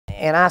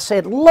And I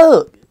said,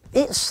 look,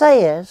 it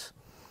says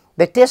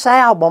that this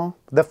album,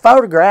 the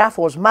photograph,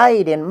 was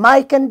made in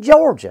Macon,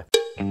 Georgia.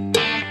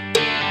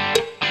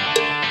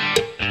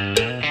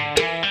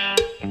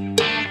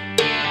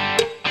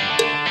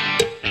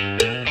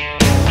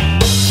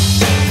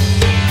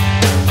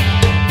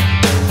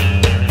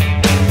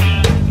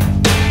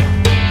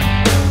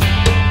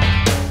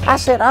 I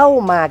said, oh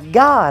my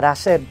God. I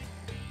said,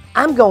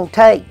 I'm going to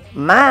take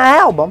my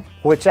album,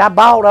 which I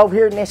bought over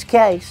here in this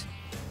case,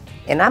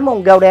 and I'm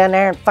going to go down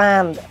there and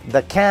find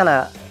the kind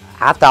of,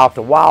 I thought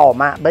the wall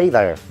might be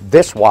there,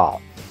 this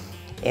wall,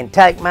 and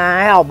take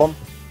my album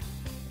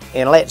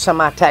and let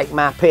somebody take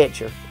my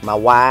picture, my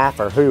wife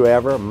or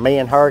whoever, me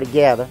and her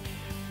together,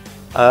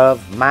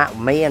 of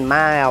me and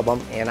my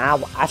album, and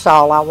that's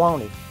all I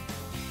wanted.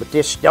 But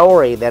this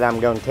story that I'm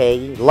going to tell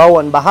you, lo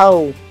and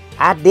behold,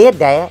 I did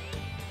that.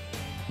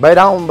 But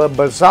on the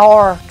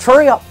bizarre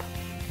trip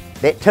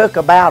that took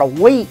about a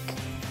week,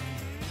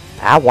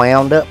 I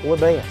wound up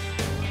with this.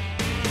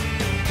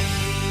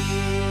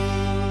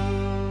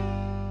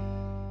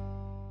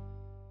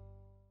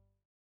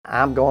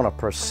 I'm going to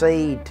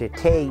proceed to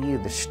tell you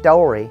the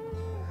story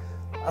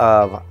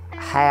of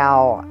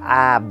how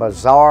I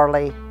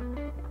bizarrely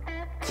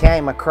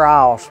came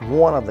across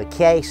one of the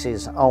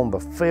cases on the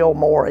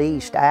Fillmore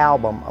East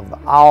album of the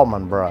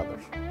Allman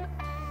Brothers.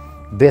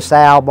 This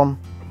album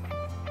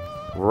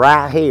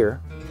right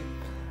here,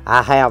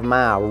 I have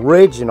my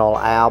original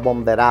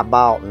album that I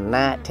bought in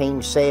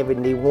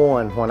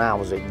 1971 when I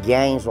was at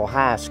Gainesville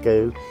High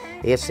School.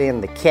 It's in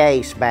the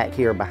case back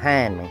here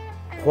behind me.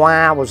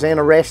 Why I was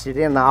interested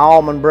in the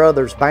Allman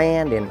Brothers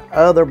band and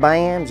other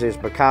bands is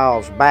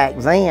because back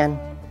then,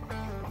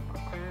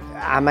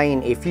 I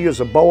mean, if you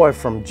was a boy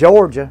from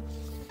Georgia,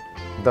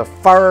 the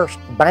first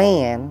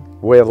band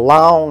with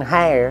long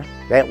hair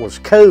that was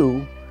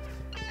cool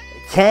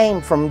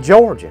came from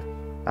Georgia.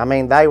 I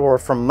mean, they were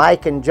from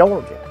Macon,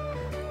 Georgia.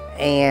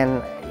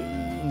 And,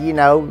 you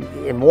know,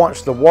 and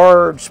once the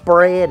word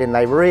spread and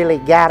they really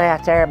got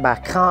out there by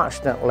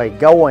constantly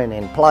going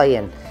and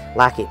playing,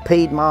 like at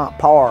Piedmont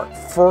Park,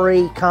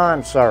 free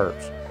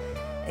concerts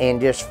and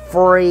just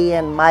free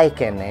in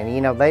Macon. And, you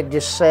know, they'd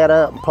just set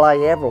up and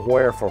play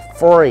everywhere for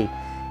free.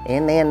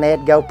 And then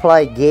they'd go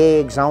play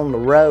gigs on the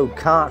road,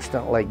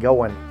 constantly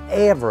going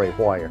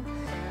everywhere.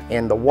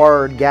 And the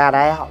word got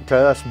out to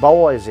us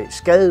boys at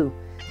school.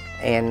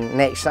 And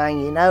next thing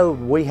you know,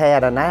 we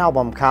had an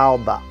album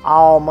called the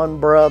Allman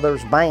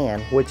Brothers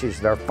Band, which is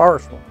their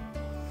first one.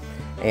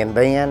 And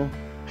then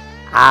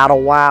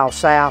Idlewild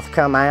South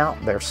come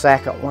out, their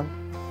second one.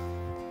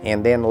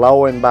 And then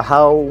lo and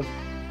behold,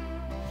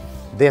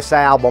 this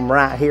album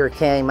right here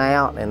came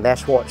out, and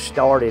that's what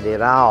started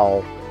it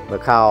all,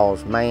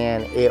 because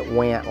man, it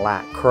went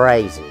like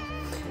crazy.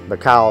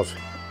 Because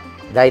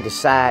they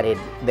decided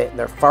that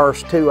their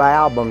first two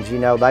albums, you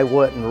know, they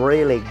wasn't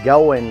really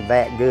going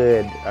that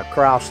good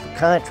across the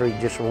country,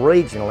 just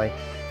regionally.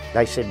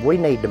 They said, we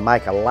need to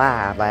make a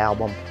live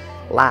album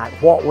like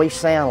what we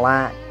sound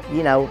like,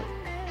 you know,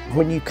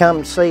 when you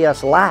come see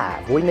us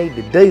live. We need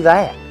to do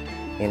that.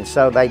 And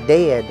so they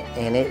did,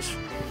 and it's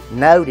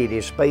noted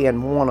as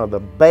being one of the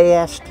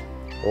best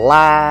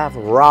live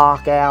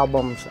rock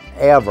albums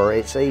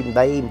ever.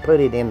 They even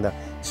put it in the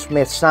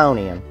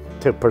Smithsonian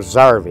to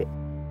preserve it.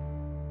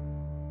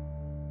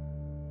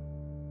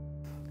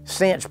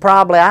 Since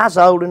probably I was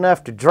old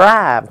enough to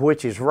drive,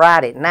 which is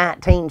right at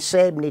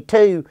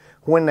 1972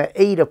 when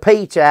the Eat a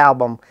Peach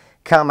album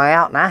come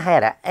out, and I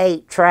had an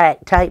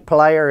 8-track tape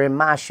player in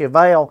my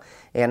Chevelle,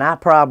 and I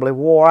probably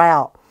wore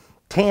out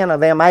 10 of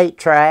them 8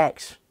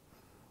 tracks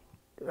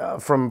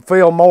from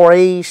Fillmore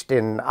East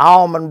and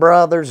Allman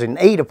Brothers and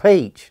Eat a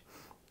Peach,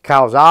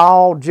 because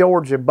all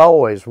Georgia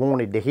boys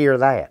wanted to hear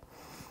that.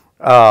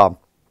 But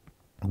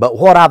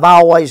what I've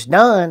always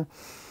done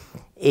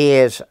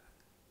is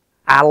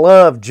I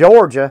love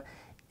Georgia,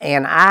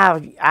 and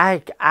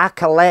I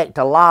collect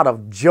a lot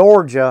of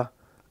Georgia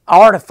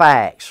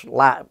artifacts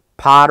like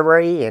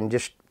pottery and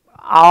just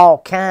all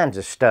kinds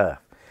of stuff,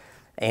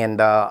 and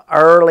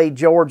early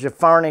Georgia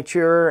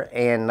furniture.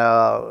 And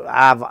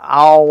I've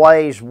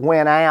always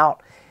went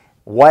out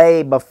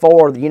way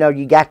before, you know,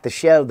 you got the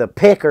show The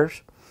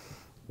Pickers.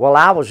 Well,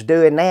 I was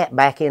doing that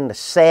back in the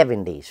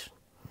 70s.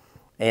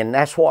 And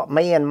that's what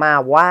me and my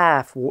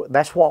wife,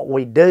 that's what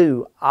we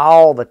do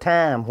all the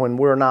time when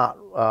we're not,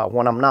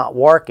 when I'm not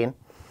working,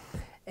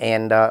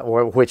 and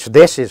which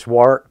this is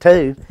work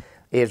too,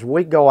 is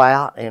we go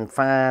out and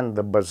find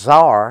the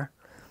bazaar,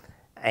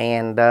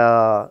 and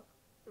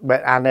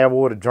but I never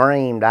would have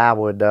dreamed I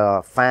would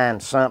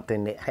find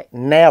something that had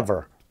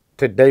never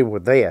to do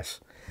with this,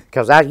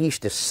 because I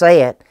used to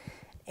sit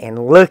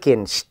and look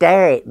and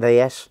stare at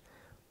this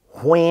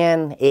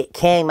when it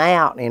came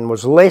out and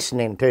was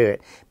listening to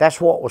it.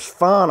 That's what was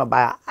fun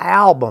about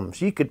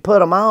albums. You could put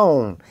them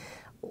on,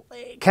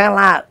 kind of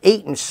like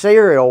eating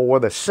cereal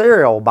with a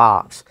cereal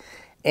box,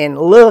 and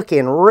look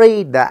and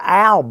read the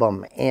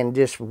album and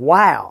just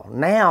wow.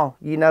 Now,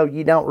 you know,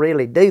 you don't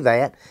really do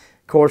that.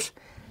 Of course,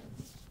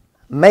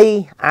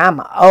 me,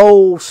 I'm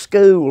old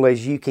school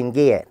as you can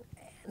get.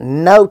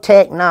 no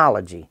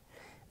technology.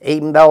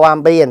 Even though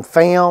I'm being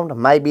filmed,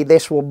 maybe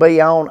this will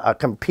be on a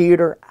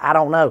computer, I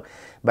don't know.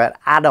 But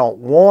I don't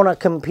want a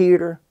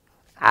computer.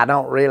 I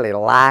don't really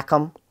like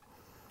them.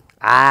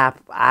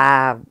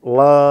 I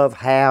love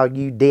how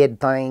you did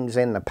things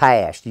in the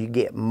past. You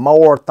get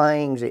more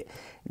things.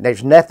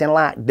 There's nothing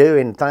like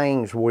doing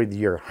things with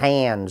your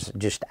hands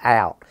just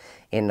out.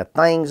 And the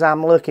things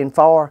I'm looking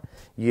for,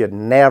 you'd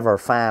never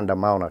find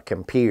them on a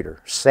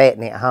computer,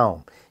 sitting at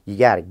home. You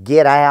got to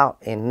get out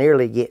and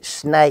nearly get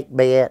snake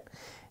bit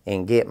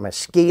and get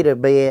mosquito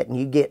bit, and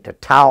you get to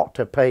talk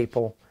to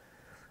people.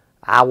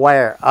 I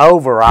wear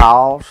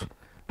overalls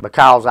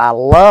because I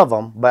love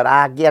them, but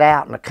I get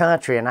out in the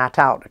country and I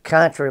talk to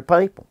country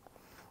people.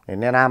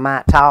 And then I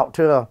might talk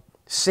to a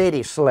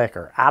city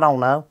slicker. I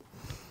don't know.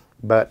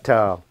 But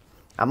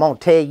I'm going to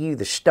tell you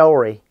the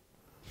story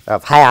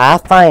of how I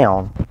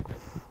found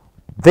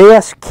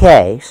this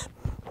case,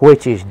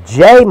 which is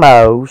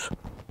J-Mo's,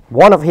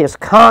 one of his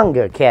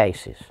conga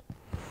cases.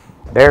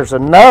 There's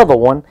another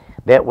one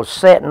that was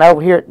sitting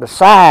over here at the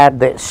side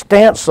that's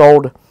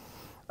stenciled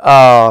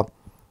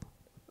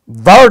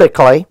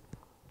vertically.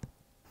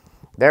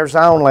 There's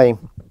only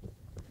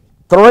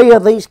 3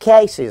 of these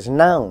cases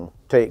known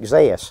to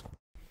exist.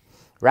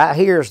 Right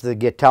here's the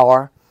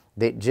guitar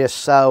that just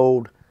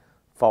sold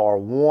for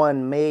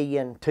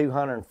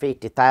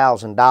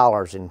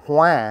 $1,250,000, and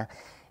why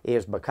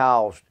is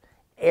because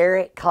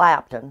Eric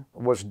Clapton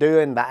was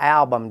doing the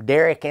album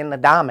Derek and the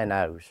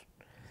Dominoes.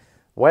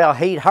 Well,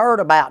 he'd heard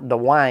about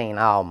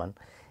Dwayne Allman,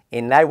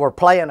 and they were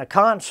playing a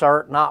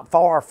concert not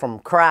far from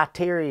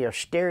Criteria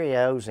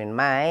Stereos in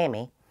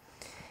Miami.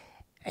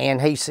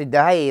 And he said,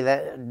 hey,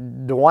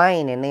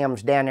 Dwayne and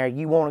them's down there.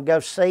 You want to go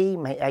see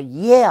him?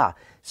 Yeah.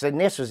 Said,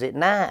 and this was at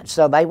night.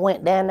 So they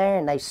went down there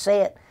and they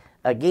sat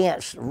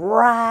against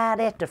right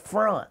at the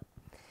front.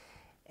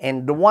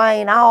 And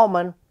Dwayne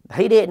Allman,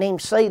 he didn't even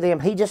see them.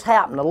 He just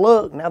happened to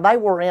look. Now, they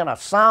were in a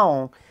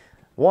song,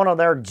 one of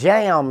their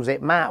jams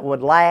that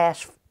would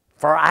last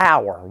for an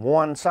hour,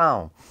 one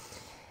song.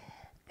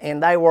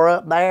 And they were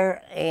up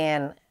there,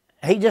 and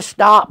he just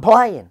stopped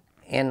playing.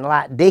 And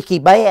like Dickie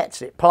Betts,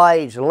 that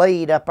plays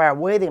lead up there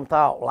with him,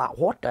 thought, like,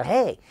 what the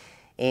heck?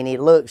 And he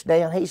looks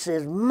down, he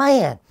says,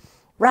 man,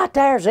 right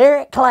there's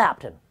Eric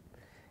Clapton.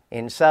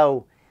 And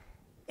so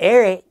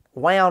Eric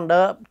wound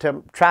up,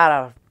 to try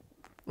to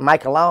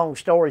make a long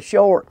story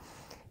short,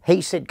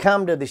 he said,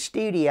 come to the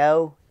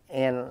studio,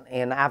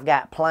 and I've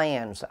got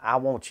plans. I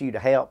want you to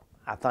help,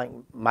 I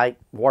think,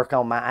 work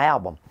on my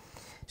album.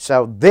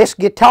 So this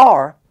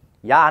guitar,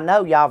 y'all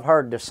know y'all have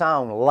heard the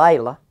song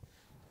Layla,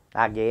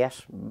 I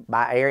guess,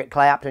 by Eric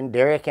Clapton,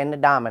 Derek and the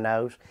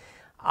Dominoes.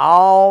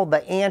 All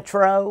the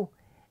intro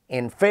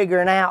and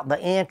figuring out the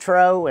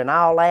intro and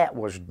all that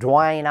was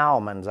Dwayne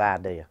Allman's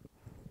idea.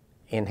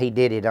 And he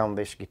did it on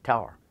this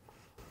guitar.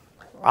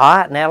 All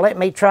right, now let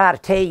me try to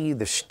tell you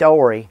the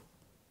story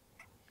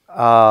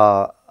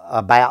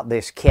about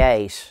this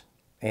case,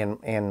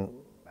 and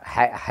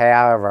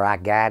however I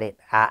got it,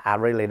 I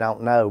really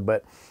don't know.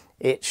 But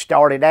it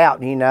started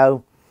out, you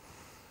know,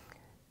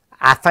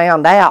 I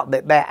found out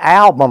that that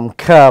album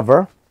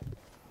cover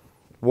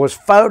was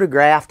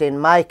photographed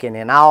in Macon,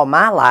 and all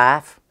my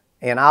life,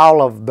 and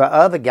all of the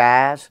other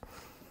guys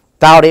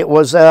thought it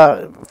was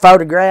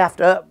photographed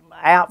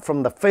out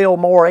from the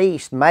Fillmore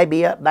East,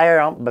 maybe up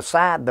there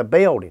beside the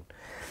building.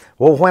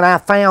 Well, when I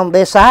found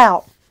this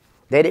out,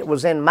 that it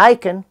was in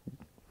Macon,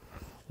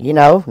 you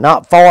know,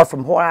 not far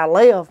from where I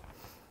live,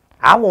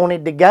 I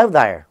wanted to go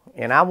there.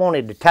 And I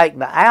wanted to take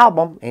the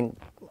album and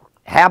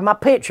have my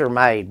picture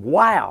made.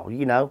 Wow,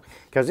 you know,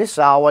 because this has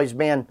always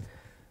been,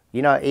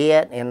 you know,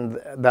 it and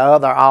the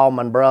other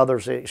Allman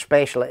Brothers,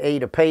 especially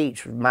Eat a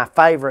Peach, my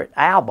favorite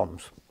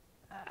albums.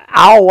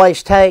 I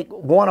always take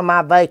one of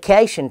my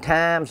vacation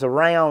times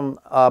around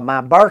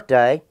my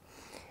birthday,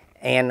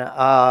 and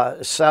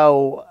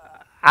so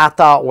I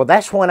thought, well,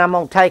 that's when I'm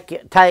going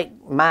to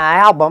take my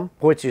album,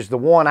 which is the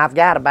one I've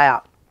got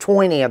about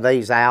 20 of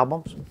these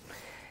albums,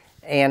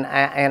 and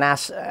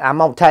I'm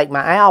going to take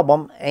my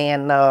album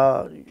and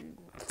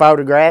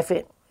photograph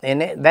it,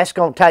 and that's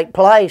going to take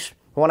place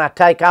when I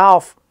take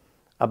off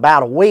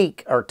about a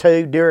week or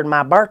two during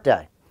my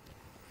birthday.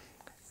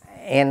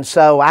 And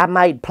so I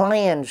made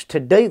plans to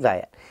do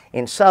that.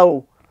 And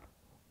so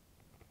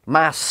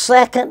my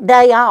second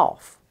day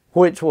off,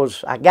 which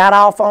was, I got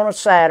off on a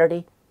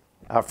Saturday,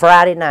 a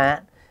Friday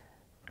night.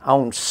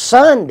 On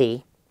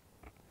Sunday,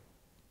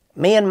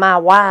 me and my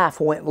wife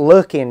went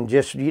looking,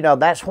 just, you know,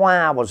 that's why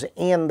I was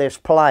in this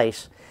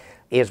place,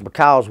 is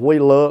because we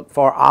look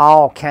for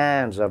all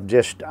kinds of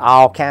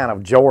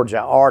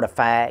Georgia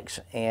artifacts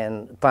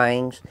and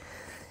things.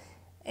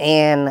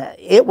 And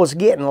it was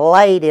getting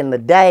late in the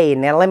day.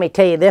 And now let me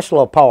tell you this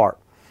little part.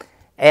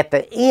 At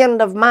the end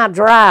of my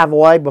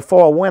driveway,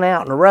 before I went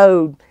out on the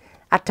road,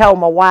 I told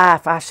my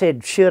wife, I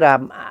said,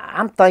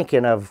 I'm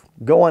thinking of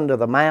going to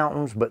the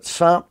mountains, but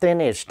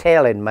something is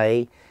telling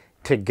me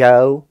to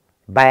go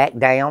back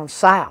down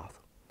south.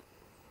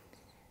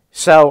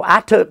 So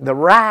I took the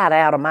right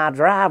out of my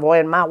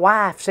driveway, and my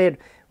wife said,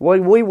 well,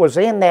 we was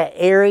in that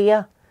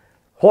area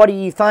what do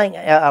you think?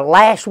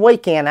 Last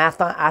weekend,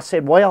 I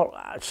said, well,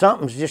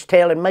 something's just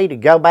telling me to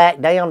go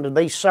back down to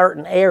these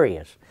certain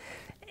areas.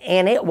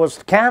 And it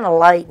was kind of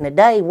late in the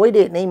day. We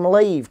didn't even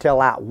leave till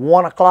like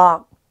 1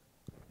 o'clock,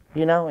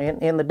 you know,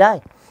 in the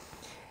day.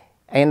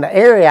 And the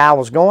area I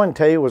was going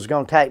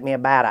to take me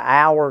about an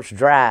hour's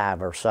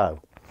drive or so.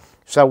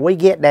 So we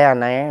get down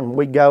there and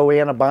we go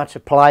in a bunch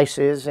of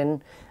places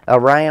and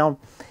around.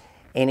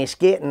 And it's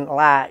getting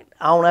like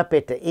on up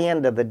at the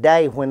end of the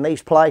day when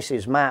these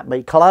places might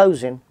be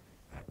closing.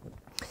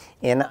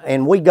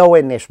 And we go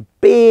in this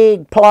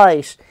big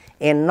place,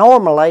 and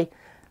normally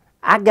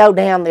I go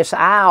down this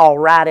aisle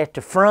right at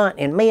the front,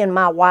 and me and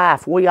my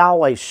wife, we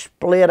always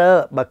split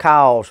up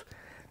because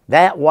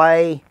that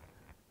way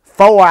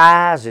 4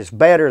 eyes is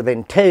better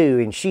than 2,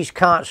 and she's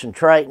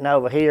concentrating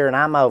over here and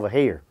I'm over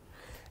here.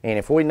 And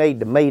if we need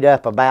to meet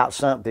up about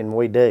something,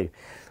 we do.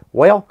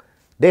 Well,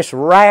 this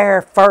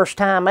rare first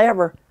time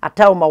ever, I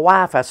told my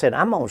wife, I said,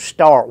 I'm going to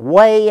start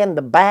way in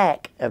the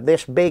back of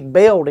this big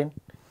building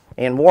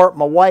and work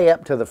my way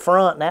up to the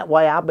front. And that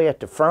way I'll be at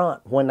the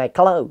front when they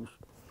close.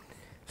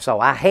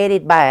 So I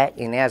headed back,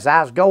 and as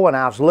I was going,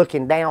 I was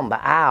looking down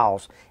the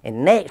aisles.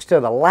 And next to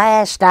the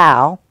last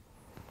aisle,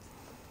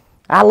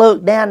 I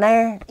looked down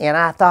there and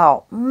I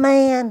thought,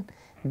 man,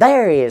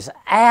 there is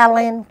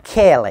Alan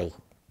Kelly.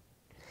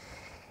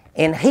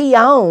 And he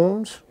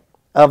owns,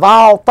 of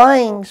all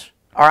things,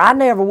 or I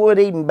never would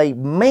even be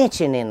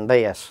mentioning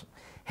this,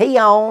 he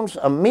owns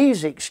a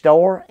music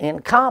store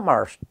in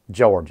Commerce,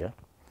 Georgia.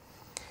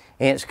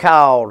 And it's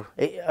called,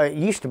 it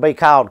used to be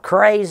called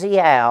Crazy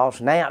Al's,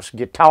 now it's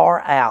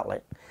Guitar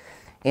Outlet.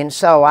 And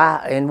so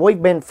and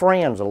we've been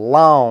friends a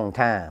long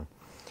time.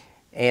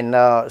 And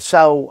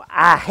so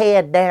I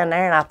head down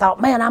there and I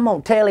thought, man, I'm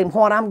going to tell him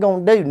what I'm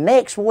going to do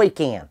next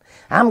weekend.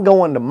 I'm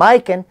going to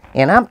Macon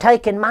and I'm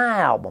taking my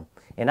album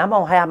and I'm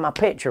going to have my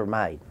picture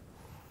made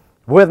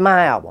with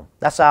my album.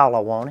 That's all I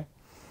wanted.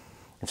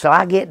 And so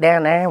I get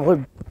down there and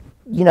we're,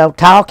 you know,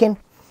 talking,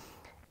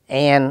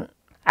 and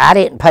I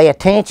didn't pay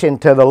attention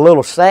to the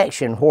little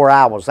section where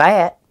I was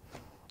at,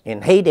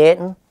 and he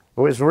didn't. It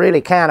was really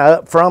kind of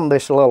up from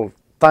this little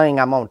thing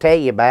I'm going to tell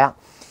you about.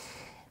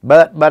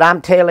 But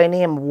I'm telling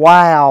him,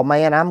 wow,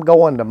 man, I'm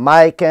going to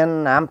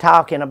Macon. I'm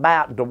talking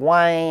about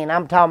Dwayne.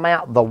 I'm talking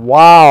about the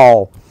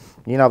wall.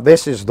 You know,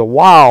 this is the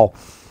wall.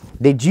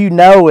 Did you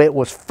know it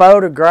was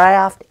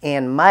photographed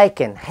in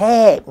Macon?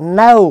 Heck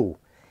no.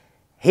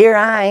 Here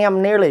I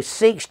am nearly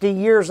 60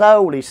 years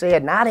old, he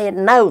said, and I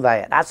didn't know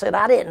that. I said,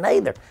 I didn't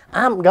either.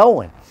 I'm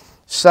going.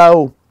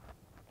 So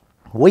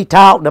we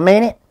talked a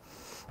minute,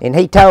 and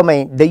he told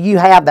me, do you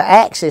have the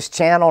Access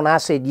channel? And I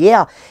said,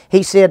 yeah.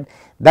 He said,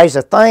 there's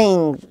a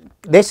thing,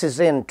 this is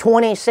in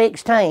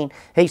 2016,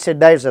 he said,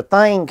 there's a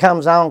thing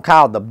comes on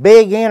called The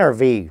Big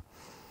Interview.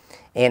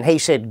 And he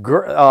said,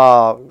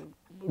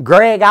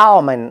 Greg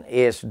Allman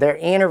they're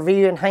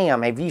interviewing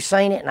him. Have you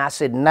seen it? And I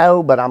said,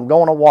 no, but I'm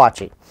going to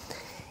watch it.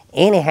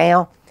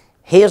 Anyhow,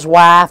 his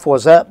wife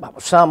was up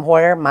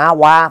somewhere. My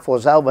wife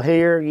was over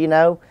here, you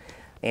know.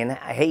 And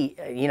he,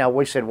 you know,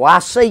 we said, well, I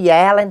see you,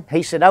 Alan.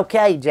 He said,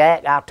 okay,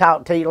 Jack, I'll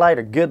talk to you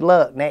later. Good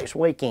luck next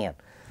weekend.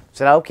 I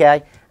said,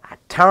 okay. I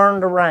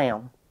turned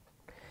around,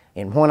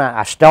 and when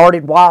I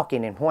started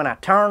walking, and when I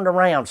turned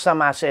around,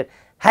 somebody said,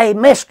 hey,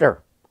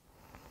 mister,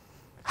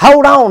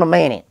 hold on a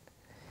minute.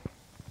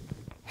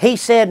 He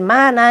said,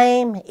 my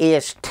name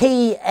is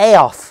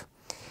T.F.,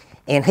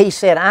 and he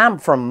said, I'm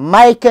from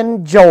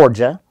Macon,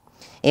 Georgia.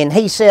 And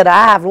he said,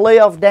 I've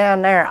lived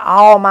down there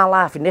all my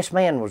life. And this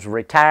man was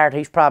retired.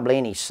 He's probably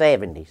in his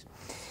 70s.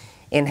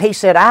 And he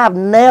said, I've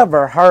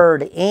never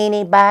heard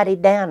anybody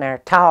down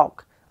there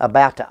talk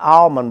about the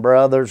Allman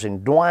Brothers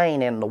and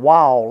Dwayne and the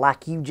Wall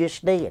like you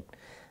just did.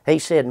 He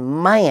said,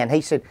 man,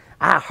 he said,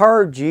 I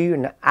heard you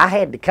and I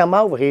had to come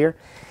over here.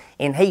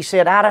 And he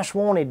said, I just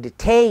wanted to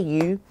tell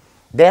you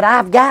that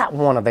I've got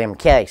one of them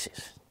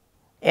cases.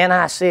 And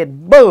I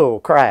said, bull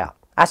crap.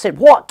 I said,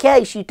 what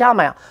case you talking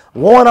about?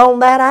 One on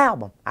that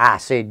album. I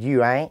said,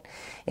 you ain't.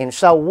 And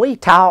so we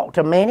talked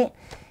a minute,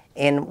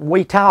 and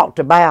we talked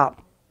about,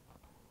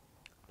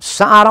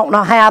 so I don't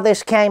know how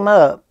this came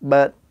up,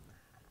 but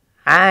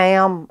I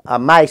am a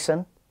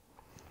Mason,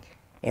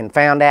 and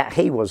found out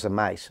he was a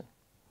Mason.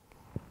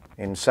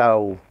 And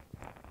so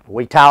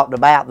we talked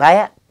about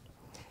that,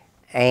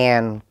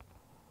 and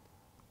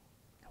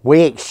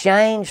we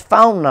exchanged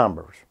phone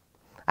numbers.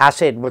 I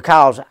said,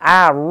 because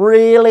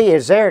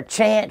is there a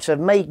chance of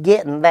me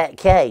getting that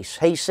case?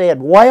 He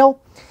said, well,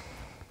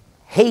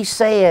 he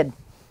said,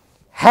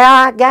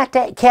 how I got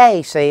that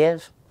case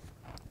is,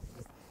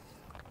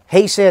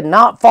 he said,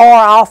 not far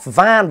off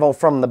Vineville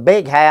from the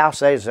big house,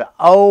 there's an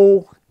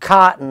old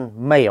cotton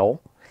mill.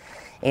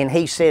 And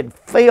he said,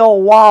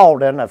 Phil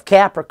Walden of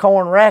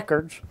Capricorn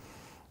Records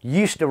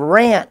used to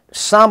rent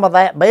some of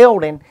that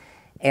building,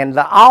 and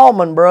the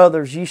Allman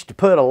Brothers used to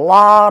put a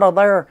lot of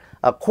their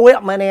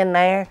equipment in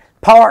there,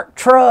 park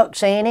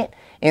trucks in it,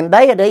 and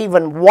they had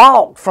even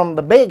walked from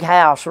the big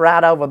house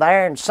right over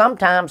there and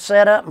sometimes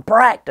set up and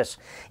practice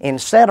and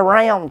sit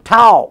around and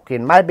talk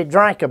and maybe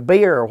drink a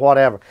beer or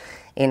whatever.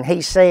 And he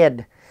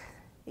said,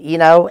 you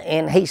know,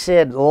 and he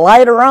said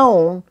later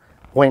on,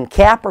 when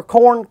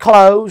Capricorn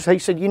closed, he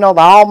said, you know,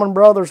 the Allman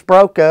brothers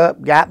broke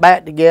up, got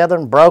back together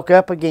and broke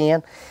up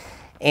again.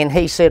 And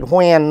he said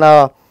when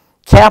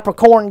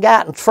Capricorn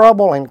got in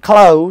trouble and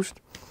closed,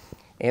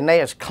 and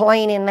they was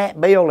cleaning that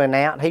building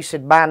out, he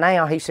said by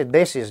now, he said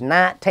this is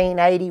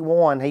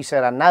 1981. He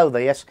said I know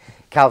this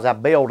because I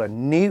built a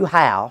new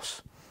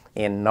house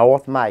in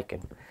North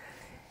Macon.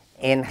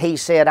 And he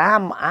said,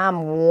 I'm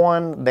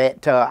one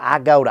that I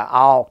go to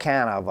all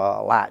kind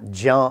of like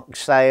junk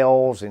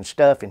sales and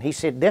stuff. And he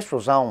said, this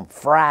was on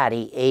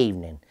Friday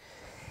evening.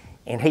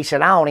 And he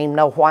said, I don't even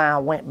know why I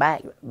went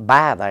back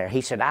by there.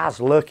 He said, I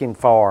was looking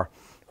for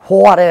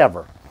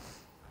whatever.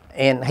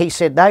 And he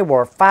said, they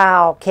were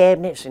file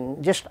cabinets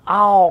and just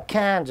all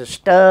kinds of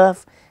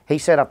stuff. He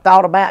said, I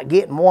thought about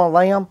getting one of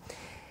them.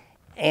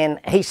 And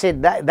he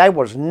said, there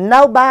was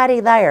nobody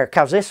there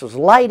because this was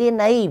late in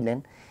the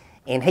evening.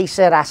 And he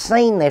said, I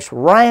seen this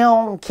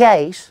round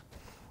case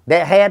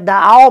that had the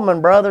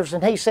Allman brothers,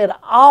 and he said,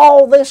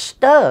 all this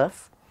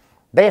stuff,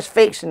 they're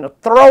fixing to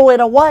throw it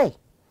away.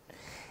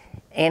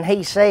 And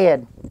he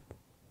said,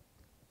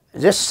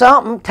 just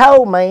something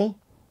told me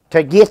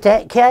to get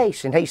that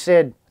case. And he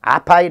said, I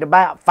paid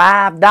about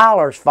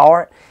 $5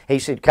 for it. He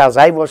said, because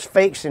they was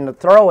fixing to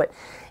throw it.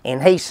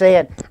 And he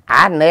said,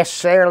 he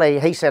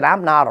said,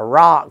 I'm not a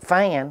rock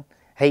fan.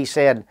 He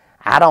said,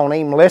 I don't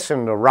even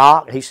listen to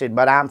rock. He said,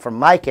 but I'm from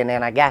Macon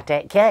and I got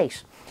that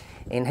case.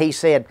 And he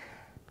said,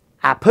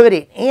 I put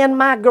it in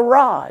my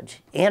garage,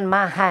 in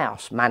my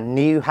house, my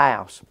new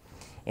house.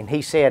 And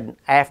he said,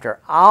 after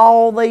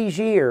all these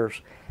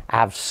years,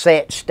 I've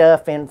set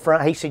stuff in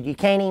front. He said, you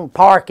can't even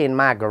park in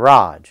my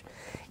garage.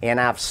 And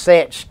I've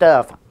set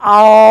stuff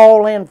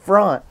all in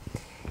front.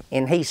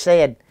 And he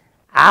said,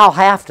 I'll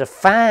have to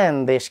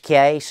find this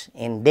case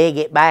and dig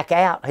it back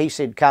out. He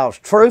said, because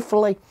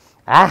truthfully,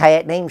 I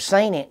hadn't even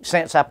seen it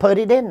since I put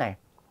it in there.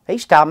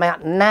 He's talking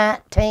about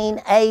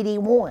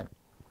 1981.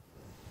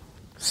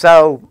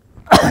 So,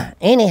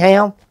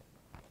 anyhow,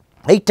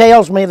 he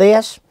tells me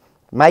this,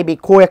 maybe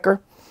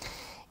quicker,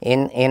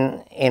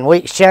 and we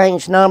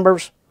exchanged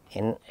numbers,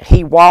 and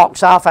he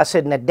walks off. I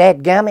said, now,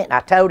 dadgummit, I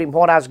told him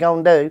what I was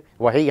going to do.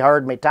 Well, he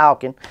heard me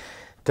talking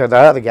to the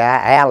other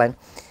guy, Alan,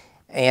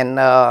 and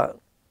I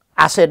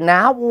said,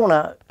 now, I want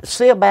to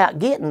see about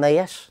getting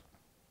this.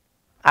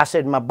 I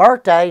said, my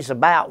birthday's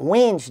about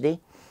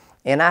Wednesday,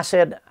 and I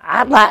said,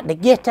 I'd like to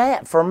get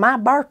that for my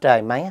birthday,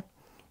 man.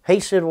 He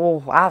said,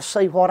 well, I'll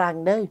see what I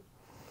can do.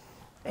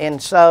 And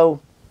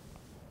so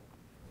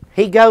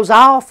he goes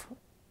off,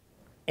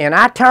 and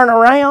I turn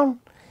around,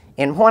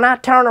 and when I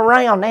turn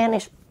around, man,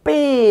 this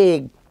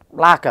big,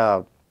 like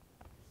a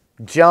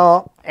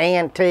junk,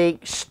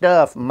 antique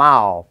stuff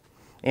mall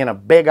in a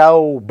big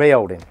old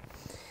building.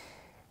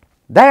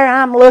 There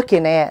I'm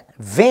looking at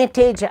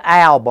vintage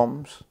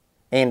albums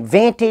and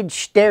vintage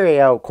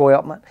stereo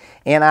equipment,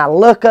 and I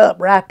look up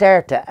right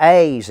there to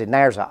A's, and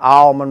there's an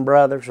Allman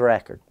Brothers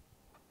record.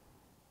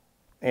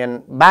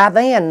 And by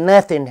then,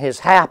 nothing has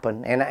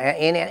happened, and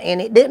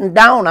it didn't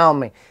dawn on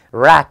me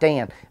right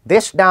then.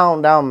 This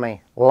dawned on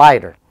me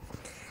later.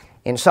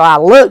 And so I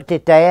looked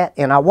at that,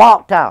 and I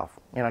walked off,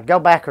 and I go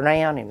back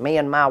around, and me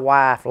and my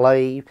wife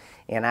leave,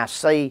 and I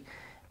see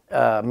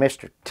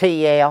Mr.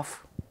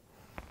 T.F.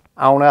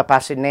 on up. I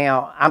said,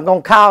 now, I'm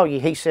going to call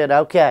you. He said,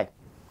 okay.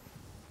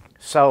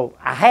 So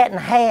I hadn't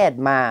had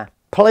my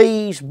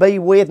Please Be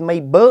With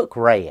Me book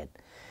read.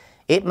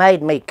 It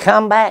made me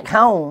come back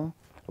home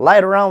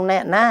later on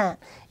that night,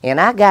 and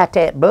I got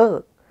that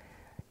book,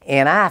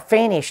 and I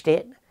finished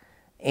it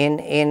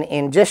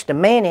in just a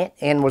minute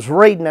and was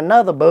reading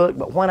another book.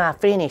 But when I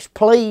finished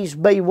Please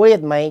Be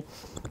With Me,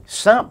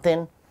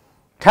 something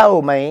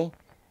told me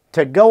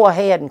to go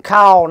ahead and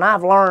call, and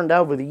I've learned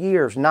over the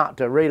years not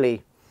to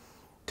really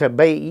to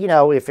be, you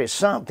know, if it's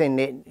something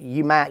that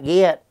you might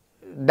get,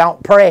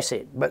 don't press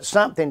it. But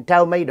something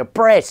told me to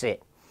press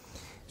it.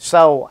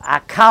 So I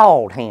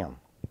called him.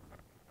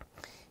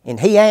 And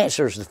he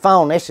answers the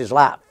phone. This is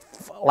like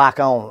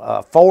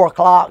on 4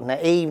 o'clock in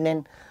the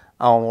evening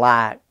on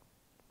like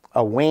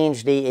a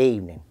Wednesday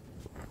evening.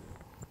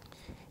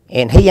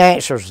 And he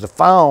answers the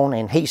phone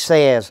and he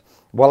says,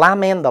 well,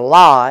 I'm in the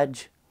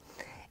lodge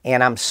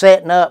and I'm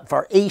setting up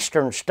for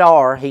Eastern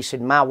Star. He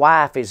said, my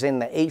wife is in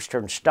the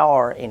Eastern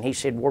Star, and he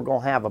said, we're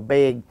going to have a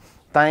big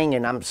thing,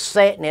 and I'm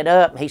setting it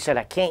up. He said,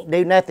 I can't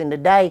do nothing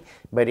today,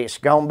 but it's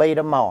going to be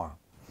tomorrow.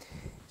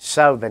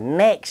 So the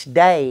next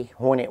day,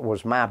 when it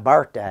was my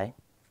birthday,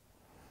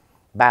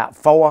 about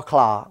 4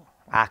 o'clock,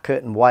 I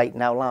couldn't wait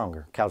no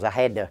longer, because I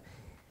had to,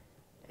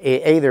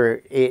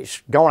 either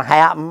it's going to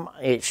happen,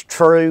 it's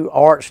true,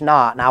 or it's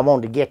not, and I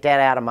wanted to get that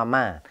out of my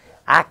mind.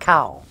 I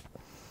called.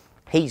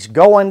 He's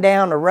going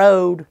down the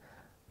road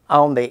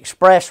on the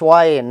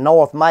expressway in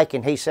North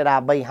Macon. He said, I'll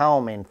be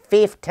home in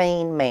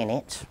 15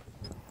 minutes.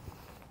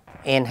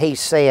 And he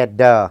said,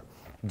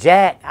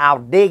 Jack, I'll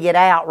dig it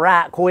out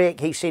right quick.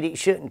 He said, it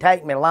shouldn't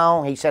take me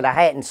long. He said, I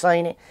hadn't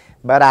seen it,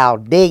 but I'll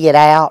dig it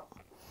out,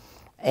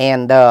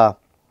 and I'll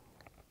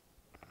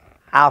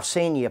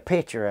send you a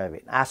picture of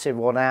it. I said,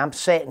 well, now I'm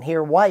sitting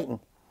here waiting.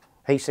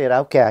 He said,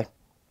 okay.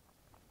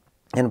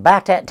 And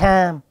about that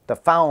time, the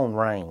phone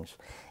rings.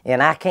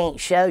 And I can't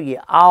show you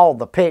all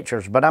the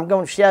pictures, but I'm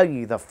going to show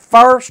you the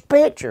first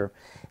picture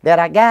that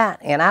I got,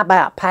 and I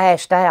about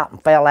passed out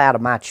and fell out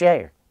of my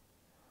chair.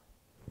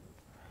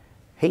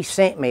 He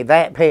sent me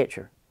that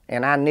picture,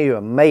 and I knew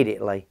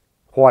immediately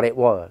what it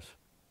was.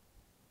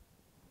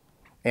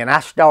 And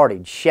I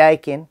started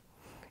shaking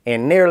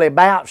and nearly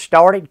about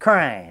started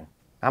crying.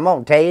 I'm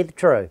going to tell you the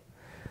truth.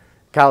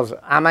 Because,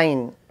 I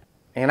mean,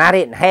 and I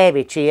didn't have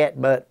it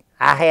yet, but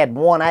I had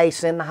one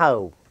ace in the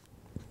hole.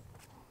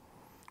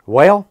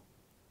 Well,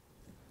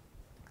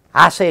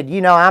 I said,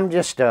 you know, I'm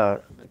just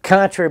a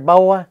country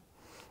boy.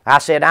 I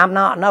said, I'm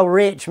not no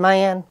rich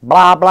man,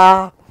 blah,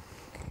 blah.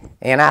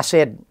 And I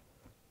said,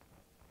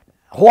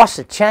 what's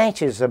the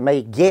chances of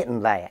me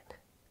getting that?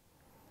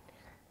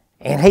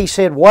 And he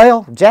said,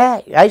 well,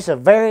 Jack, it's a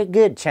very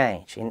good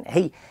chance.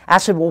 And I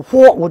said, well,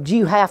 what would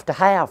you have to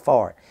have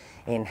for it?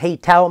 And he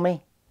told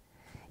me.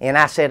 And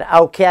I said,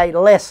 okay,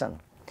 listen.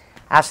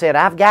 I said,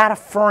 I've got a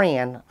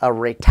friend, a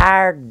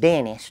retired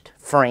dentist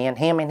friend,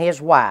 him and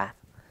his wife,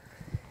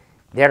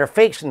 that are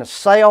fixing to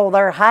sell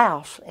their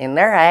house, and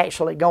they're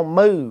actually going to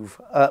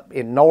move up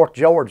in North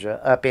Georgia,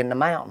 up in the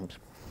mountains.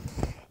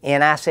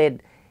 And I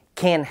said,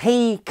 can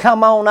he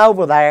come on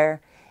over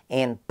there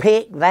and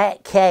pick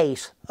that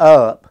case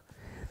up,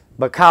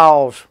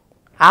 because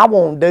I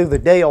want to do the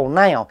deal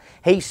now.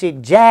 He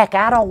said, Jack,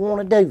 I don't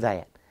want to do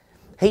that.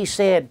 He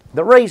said,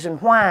 the reason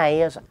why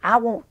is I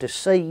want to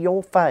see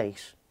your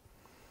face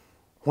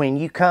when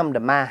you come to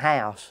my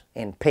house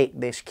and pick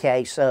this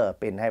case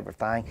up and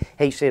everything.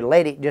 He said,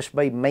 let it just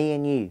be me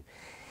and you.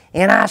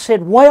 And I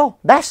said, well,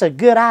 that's a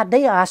good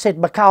idea. I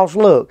said, because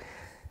look,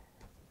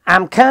 I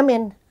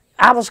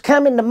was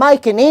coming to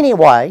Macon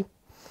anyway,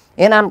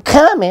 and I'm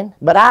coming,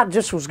 but I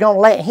just was going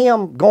to let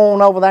him go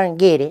on over there and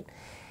get it.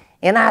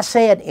 And I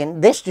said,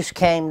 and this just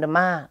came to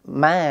my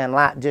mind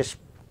like just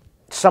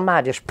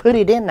somebody just put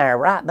it in there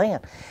right then.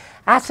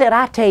 I said,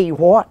 I tell you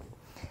what,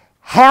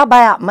 how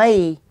about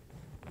me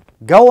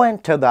going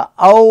to the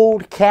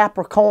old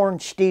Capricorn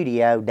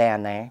studio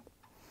down there?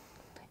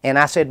 And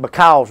I said,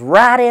 because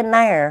right in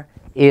there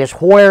is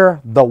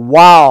where the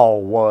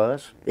wall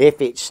was,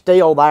 if it's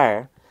still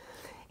there.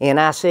 And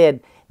I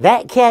said,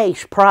 that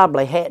case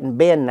probably hadn't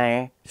been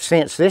there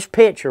since this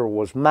picture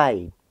was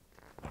made.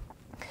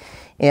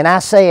 And I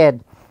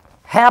said,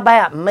 how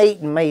about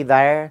meeting me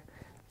there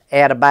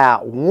at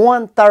about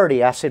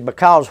 1:30? I said,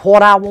 because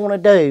what I want to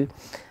do,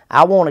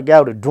 I want to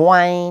go to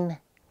Dwayne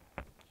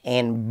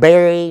and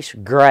Barry's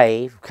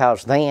grave,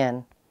 because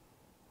then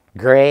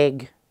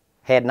Greg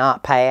had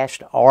not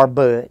passed, or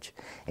Butch.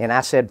 And I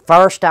said,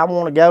 first I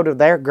want to go to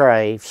their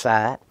grave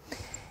site,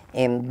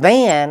 and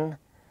then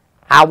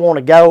I want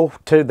to go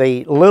to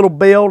the little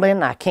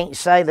building, I can't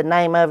say the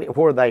name of it,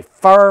 where they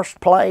first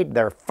played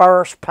their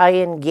first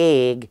paying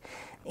gig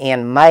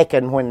in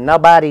Macon when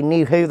nobody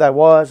knew who they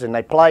was, and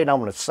they played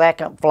on the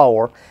second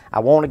floor.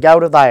 I want to go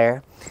to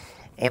there.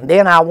 And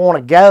then I want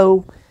to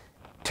go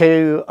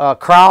to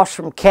across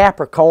from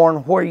Capricorn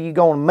where you're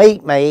going to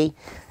meet me,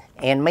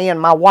 and me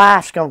and my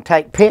wife's going to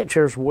take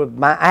pictures with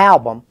my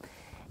album.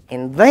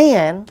 And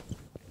then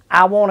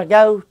I want to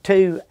go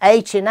to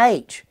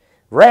H&H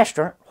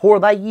restaurant where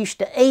they used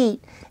to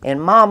eat,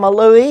 and Mama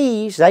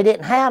Louise, they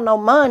didn't have no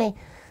money.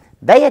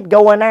 They'd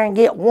go in there and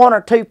get 1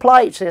 or 2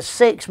 plates as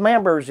 6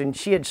 members, and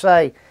she'd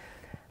say,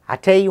 I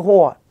tell you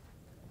what,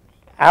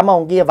 I'm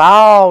going to give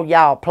all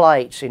y'all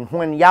plates, and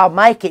when y'all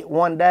make it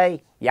one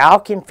day, y'all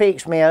can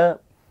fix me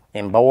up.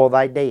 And boy,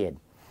 they did.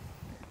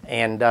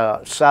 And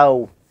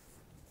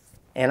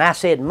and I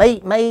said,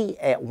 meet me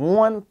at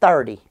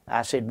 1:30.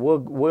 I said,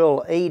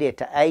 we'll eat at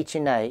the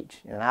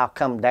H&H, and I'll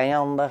come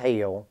down the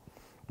hill,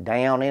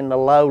 down in the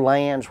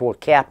lowlands where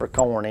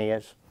Capricorn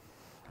is.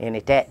 And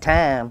at that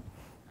time,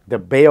 the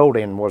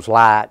building was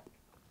like,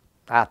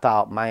 I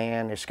thought,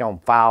 man, it's going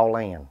to fall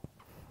in.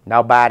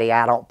 Nobody,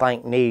 I don't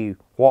think, knew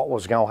what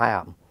was going to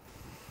happen.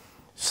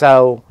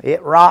 So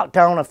it rocked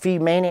on a few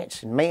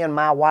minutes, and me and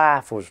my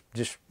wife was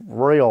just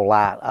real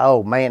like,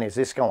 oh man, is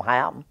this going to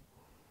happen?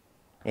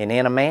 And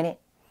in a minute,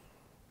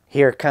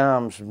 here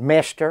comes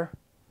Mister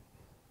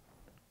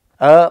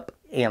up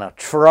in a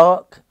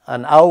truck,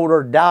 an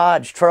older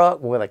Dodge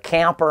truck with a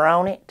camper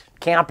on it,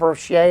 camper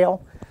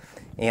shell,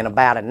 in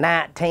about a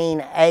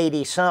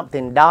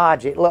 1980-something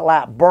Dodge. It looked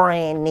like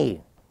brand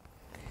new.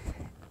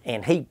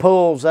 And he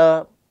pulls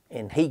up,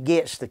 and he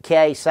gets the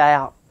case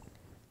out,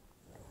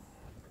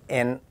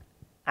 and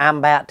I'm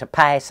about to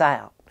pass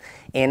out.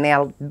 And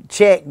now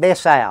check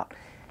this out.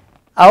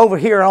 Over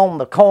here on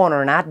the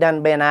corner, and I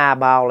done been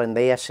eyeballing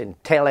this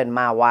and telling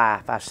my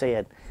wife, I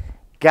said,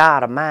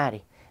 God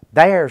Almighty,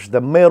 there's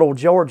the Middle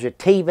Georgia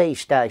TV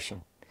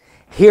station.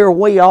 Here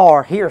we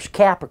are, here's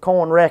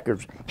Capricorn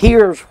Records.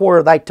 Here's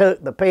where they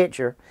took the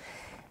picture.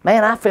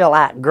 Man, I feel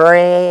like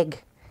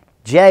Greg,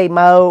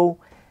 J-Mo,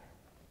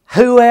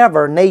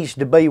 whoever needs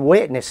to be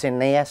witnessing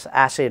this.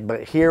 I said,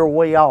 but here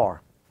we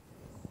are.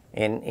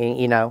 And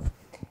you know,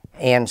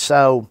 and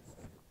so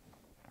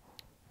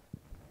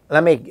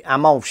I'm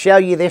going to show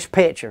you this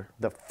picture,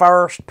 the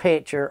first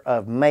picture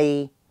of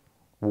me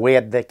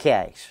with the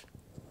case.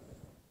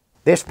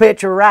 This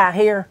picture right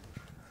here,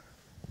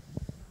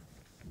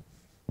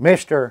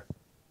 Mr.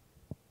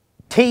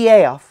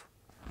 TF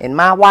and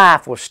my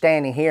wife was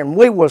standing here, and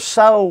we were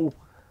so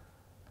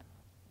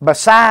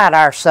beside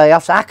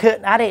ourselves, I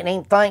didn't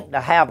even think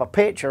to have a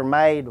picture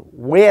made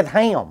with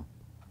him.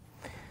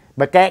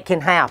 But that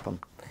can happen.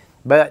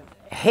 But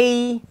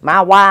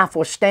my wife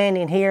was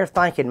standing here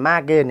thinking,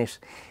 my goodness,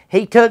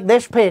 he took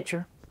this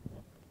picture.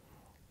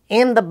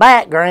 In the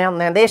background,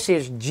 now this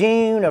is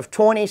June of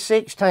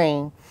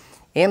 2016.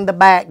 In the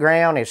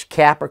background is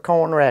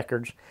Capricorn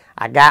Records.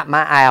 I got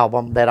my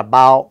album that I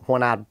bought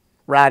when I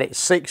right at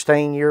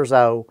 16 years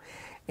old.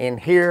 And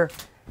here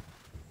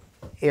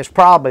is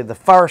probably the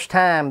first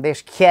time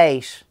this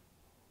case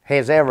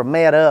has ever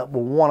met up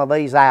with one of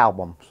these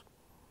albums.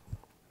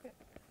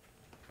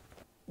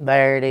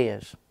 There it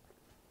is.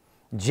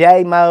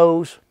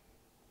 J-Mo's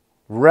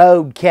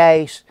road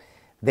case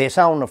that's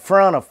on the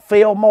front of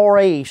Fillmore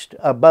East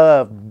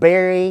above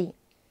Barry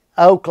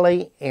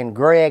Oakley and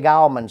Greg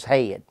Allman's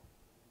head.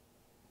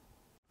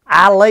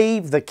 I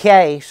leave the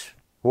case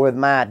with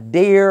my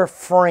dear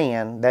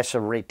friend that's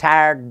a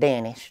retired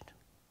dentist.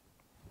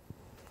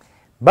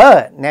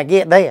 But, now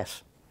get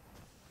this,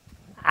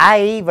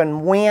 I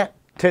even went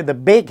to the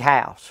big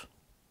house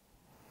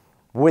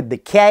with the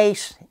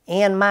case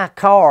in my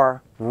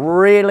car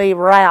really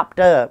wrapped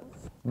up,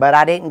 but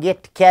I didn't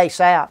get the case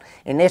out.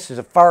 And this is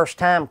the first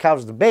time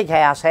because the big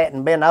house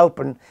hadn't been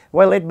open.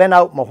 Well, it'd been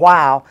open a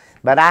while,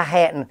 but I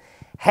hadn't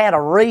had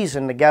a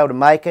reason to go to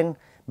Macon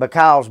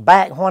because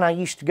back when I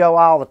used to go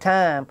all the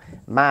time,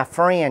 my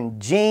friend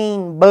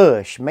Gene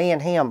Bush, me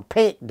and him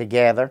picked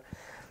together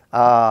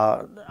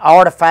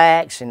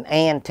artifacts and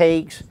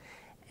antiques,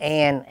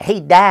 and he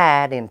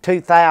died in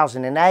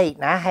 2008,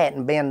 and I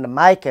hadn't been to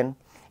Macon,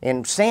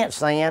 and since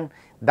then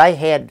they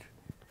had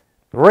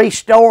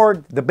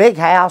restored the big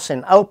house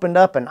and opened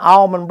up an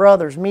Allman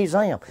Brothers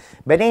museum.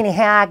 But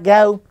anyhow I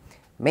go,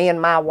 me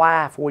and my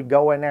wife, we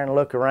go in there and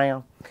look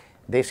around.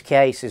 This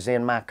case is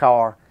in my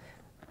car.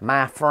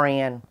 My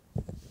friend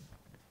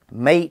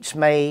meets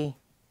me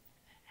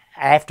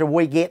after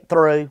we get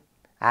through.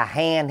 I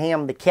hand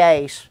him the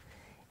case,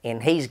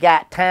 and he's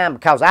got time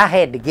because I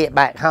had to get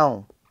back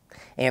home.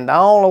 And the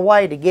only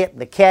way to get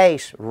the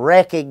case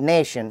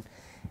recognition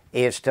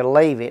is to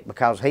leave it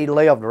because he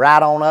lived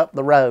right on up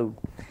the road.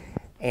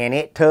 And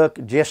it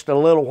took just a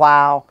little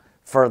while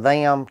for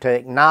them to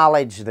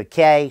acknowledge the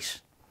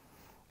case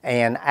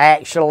and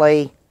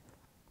actually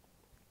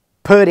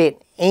put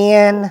it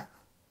in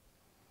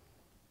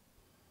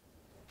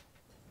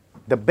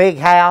the big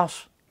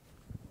house.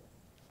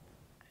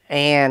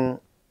 And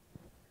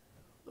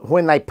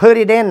when they put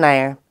it in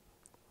there,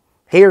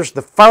 here's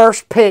the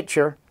first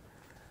picture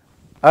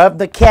of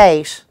the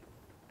case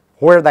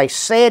where they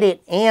set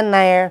it in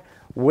there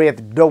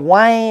with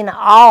Dwayne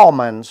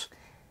Allman's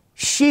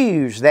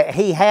shoes that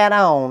he had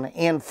on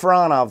in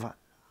front of,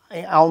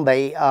 on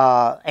the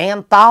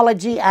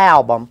anthology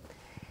album.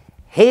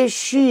 His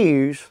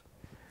shoes,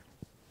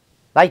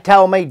 they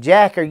told me,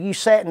 Jack, are you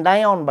sitting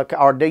down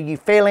or do you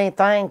feel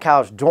anything?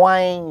 Because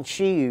Dwayne's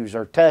shoes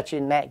are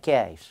touching that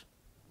case.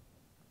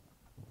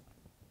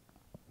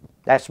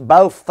 That's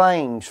both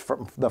things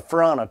from the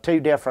front of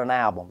two different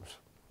albums.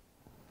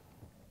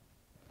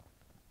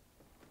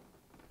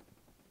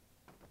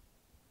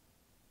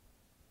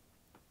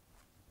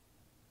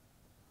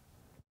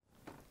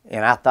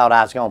 And I thought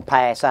I was going to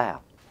pass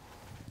out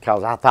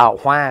because I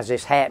thought, why is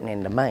this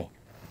happening to me?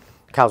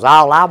 Because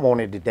all I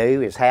wanted to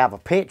do is have a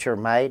picture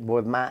made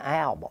with my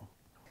album.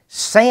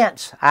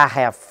 Since I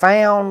have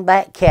found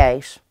that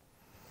case,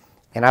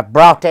 and I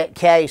brought that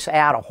case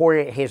out of where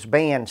it has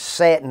been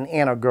sitting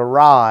in a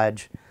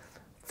garage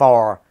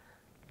for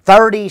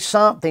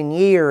 30-something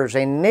years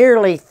and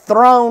nearly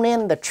thrown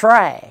in the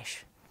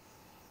trash.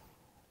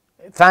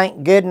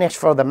 Thank goodness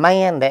for the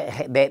man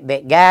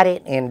that got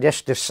it and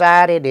just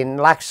decided, and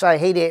like I say,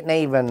 he didn't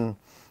even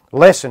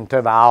listen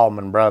to the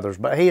Allman Brothers,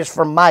 but he is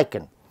from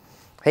Macon.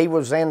 He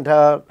was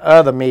into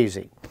other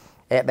music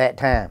at that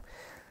time.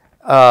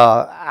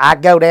 I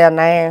go down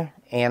there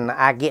and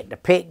I get to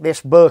pick this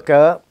book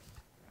up,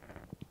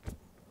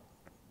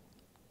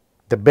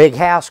 the Big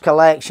House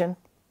Collection.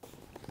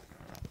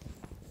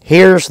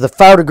 Here's the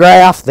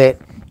photograph that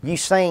you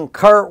seen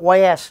Kurt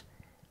West,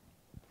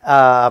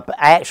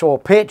 actual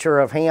picture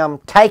of him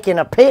taking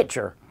a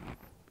picture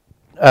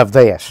of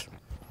this.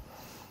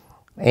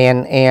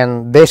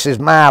 And this is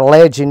my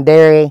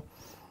legendary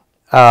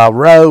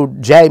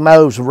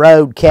J-Mo's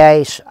road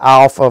case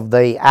off of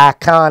the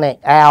iconic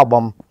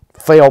album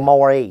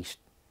Fillmore East.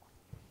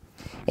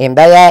 And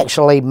they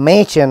actually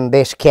mention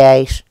this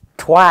case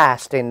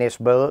twice in this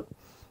book,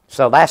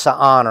 so that's an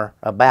honor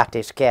about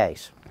this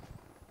case.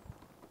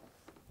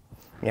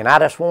 And I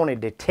just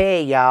wanted to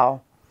tell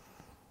y'all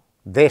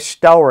this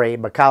story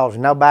because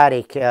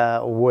nobody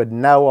would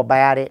know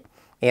about it.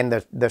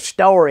 And the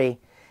story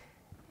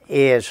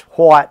is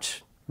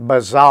what's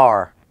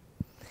bizarre,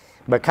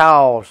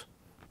 because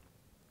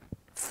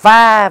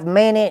 5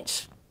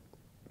 minutes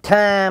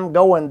time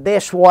going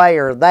this way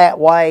or that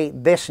way,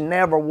 this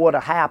never would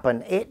have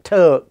happened. It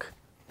took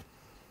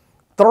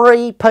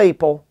 3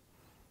 people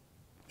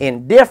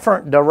in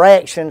different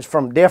directions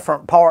from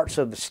different parts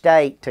of the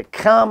state to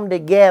come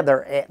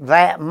together at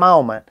that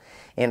moment,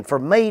 and for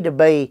me to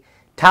be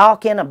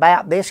talking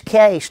about this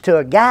case to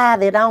a guy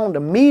that owned a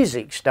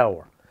music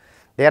store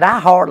that I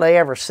hardly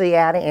ever see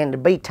out of, and to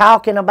be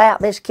talking about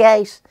this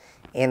case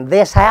and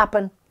this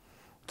happened.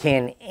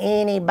 Can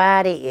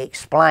anybody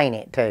explain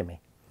it to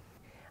me?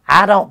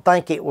 I don't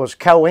think it was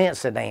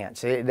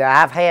coincidence.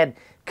 I've had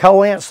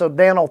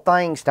coincidental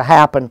things to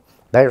happen.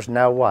 There's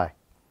no way.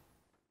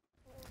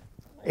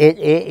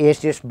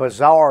 It's just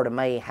bizarre to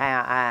me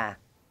how I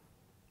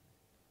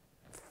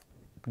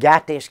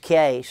got this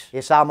case.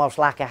 It's almost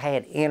like I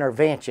had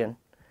intervention,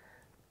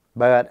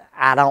 but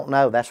I don't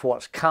know. That's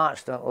what's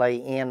constantly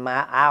in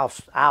my,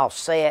 I'll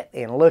sit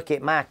and look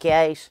at my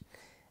case,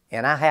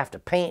 and I have to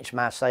pinch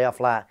myself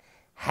like,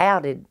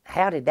 how did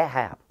that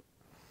happen?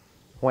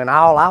 When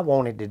all I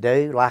wanted to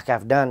do, like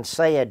I've done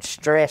said,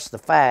 stress the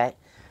fact,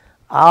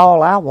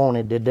 all I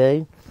wanted to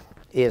do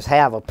is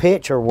have a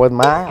picture with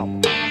my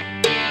album.